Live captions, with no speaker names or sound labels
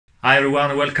Hi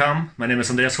everyone, welcome. My name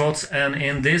is Andreas Waatz, and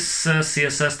in this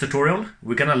CSS tutorial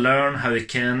we're gonna learn how you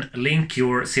can link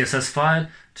your CSS file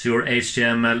to your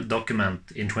HTML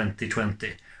document in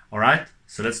 2020. Alright,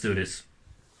 so let's do this.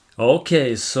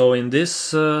 Okay, so in this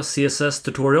CSS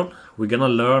tutorial we're gonna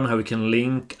learn how we can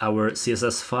link our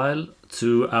CSS file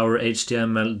to our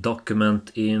HTML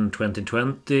document in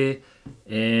 2020.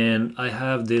 And I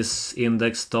have this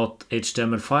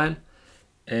index.html file,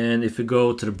 and if we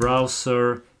go to the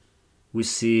browser we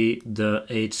see the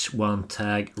h1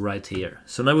 tag right here.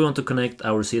 So now we want to connect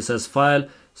our CSS file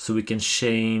so we can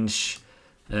change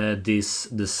this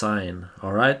design.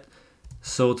 Alright,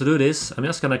 so to do this I'm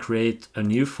just gonna create a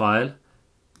new file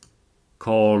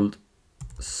called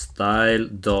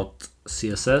style.css.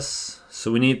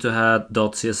 So we need to add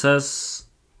 .css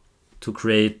to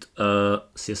create a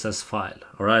CSS file.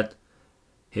 Alright,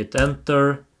 hit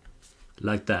enter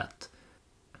like that.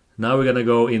 Now we're gonna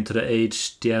go into the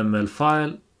HTML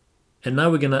file, and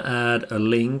now we're gonna add a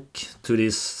link to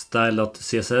this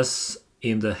style.css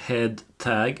in the head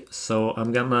tag. So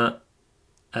I'm gonna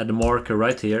add a marker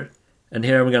right here, and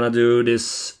here I'm gonna do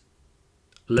this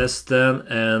less than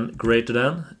and greater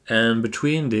than, and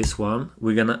between this one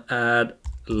we're gonna add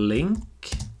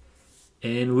link,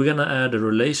 and we're gonna add a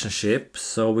relationship.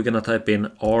 So we're gonna type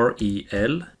in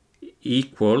rel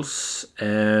equals,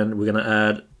 and we're gonna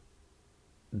add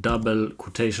double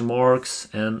quotation marks,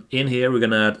 and in here we're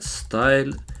gonna add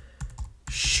style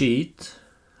sheet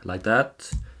like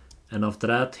that, and after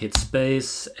that hit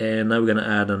space, and now we're gonna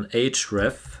add an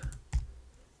href,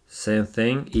 same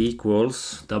thing,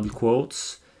 equals double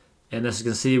quotes, and as you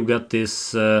can see we got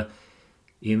this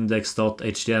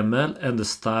index.html and the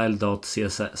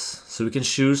style.css. So we can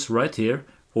choose right here,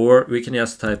 or we can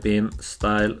just type in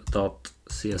style.css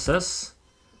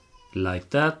like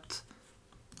that.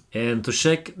 And to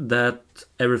check that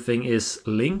everything is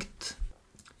linked,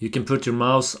 you can put your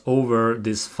mouse over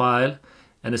this file,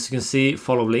 and as you can see,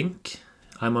 follow link.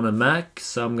 I'm on a Mac,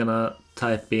 so I'm gonna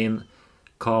type in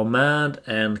command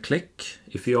and click.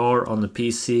 If you are on the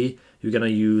PC, you're gonna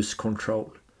use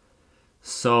control.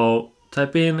 So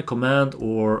type in command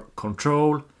or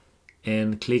control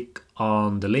and click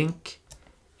on the link,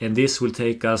 and this will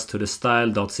take us to the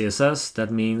style.css. That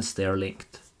means they are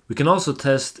linked. We can also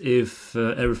test if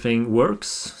everything works.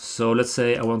 So let's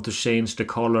say I want to change the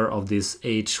color of this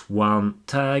h1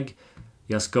 tag.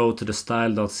 Just go to the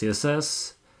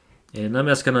style.css, and I'm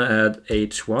just gonna add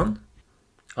h1.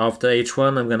 After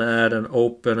h1 I'm gonna add an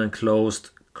open and closed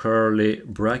curly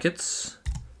brackets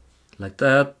like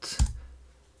that,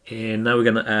 and now we're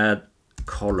gonna add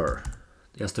color.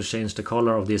 Just to change the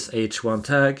color of this h1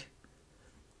 tag,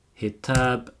 hit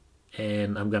tab,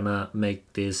 and I'm gonna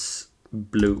make this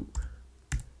blue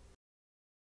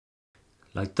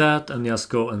like that, and just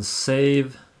go and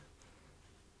save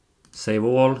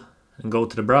all, and go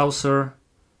to the browser,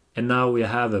 and now we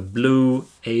have a blue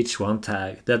h1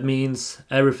 tag. That means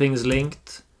everything is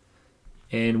linked,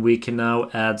 and we can now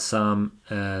add some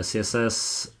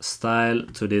CSS style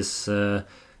to this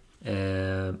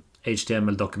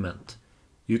HTML document.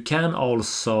 You can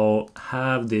also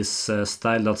have this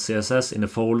style.css in a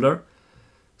folder.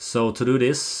 So to do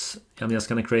this, I'm just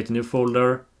gonna create a new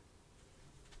folder.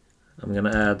 I'm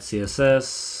gonna add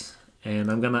CSS,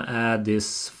 and I'm gonna add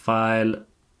this file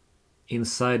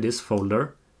inside this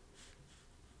folder.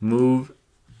 Move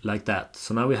like that.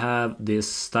 So now we have this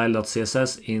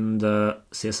style.css in the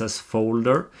CSS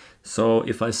folder. So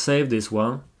if I save this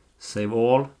one, save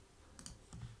all,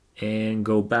 and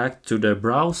go back to the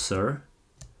browser,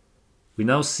 we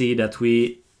now see that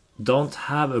we don't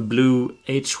have a blue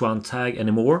h1 tag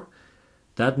anymore.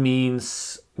 That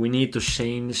means we need to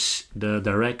change the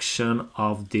direction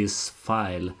of this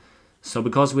file. So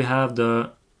because we have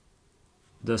the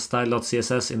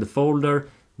style.css in the folder,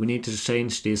 we need to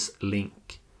change this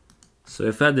link. So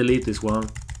if I delete this one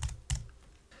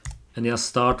and just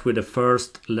start with the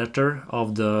first letter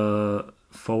of the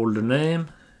folder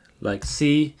name, like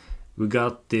C, we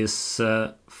got this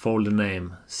folder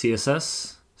name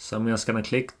CSS. So I'm just gonna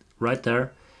click right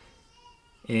there,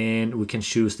 and we can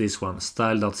choose this one,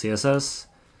 style.css.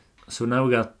 So now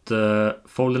we got the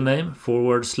folder name /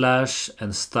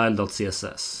 and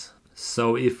style.css.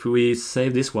 So if we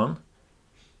save this one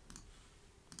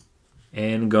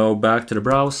and go back to the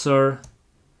browser,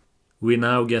 we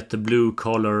now get the blue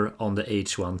color on the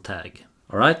h1 tag.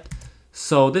 Alright,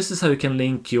 so this is how you can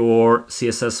link your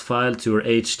CSS file to your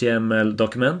HTML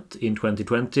document in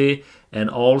 2020,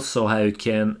 and also how you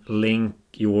can link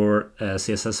your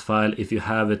CSS file if you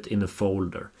have it in a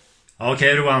folder.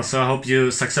 Okay, everyone, so I hope you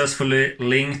successfully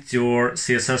linked your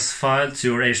CSS file to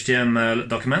your HTML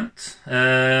document.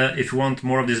 If you want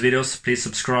more of these videos, please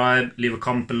subscribe, leave a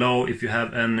comment below if you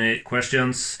have any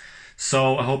questions.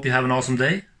 So I hope you have an awesome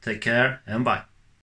day. Take care and bye.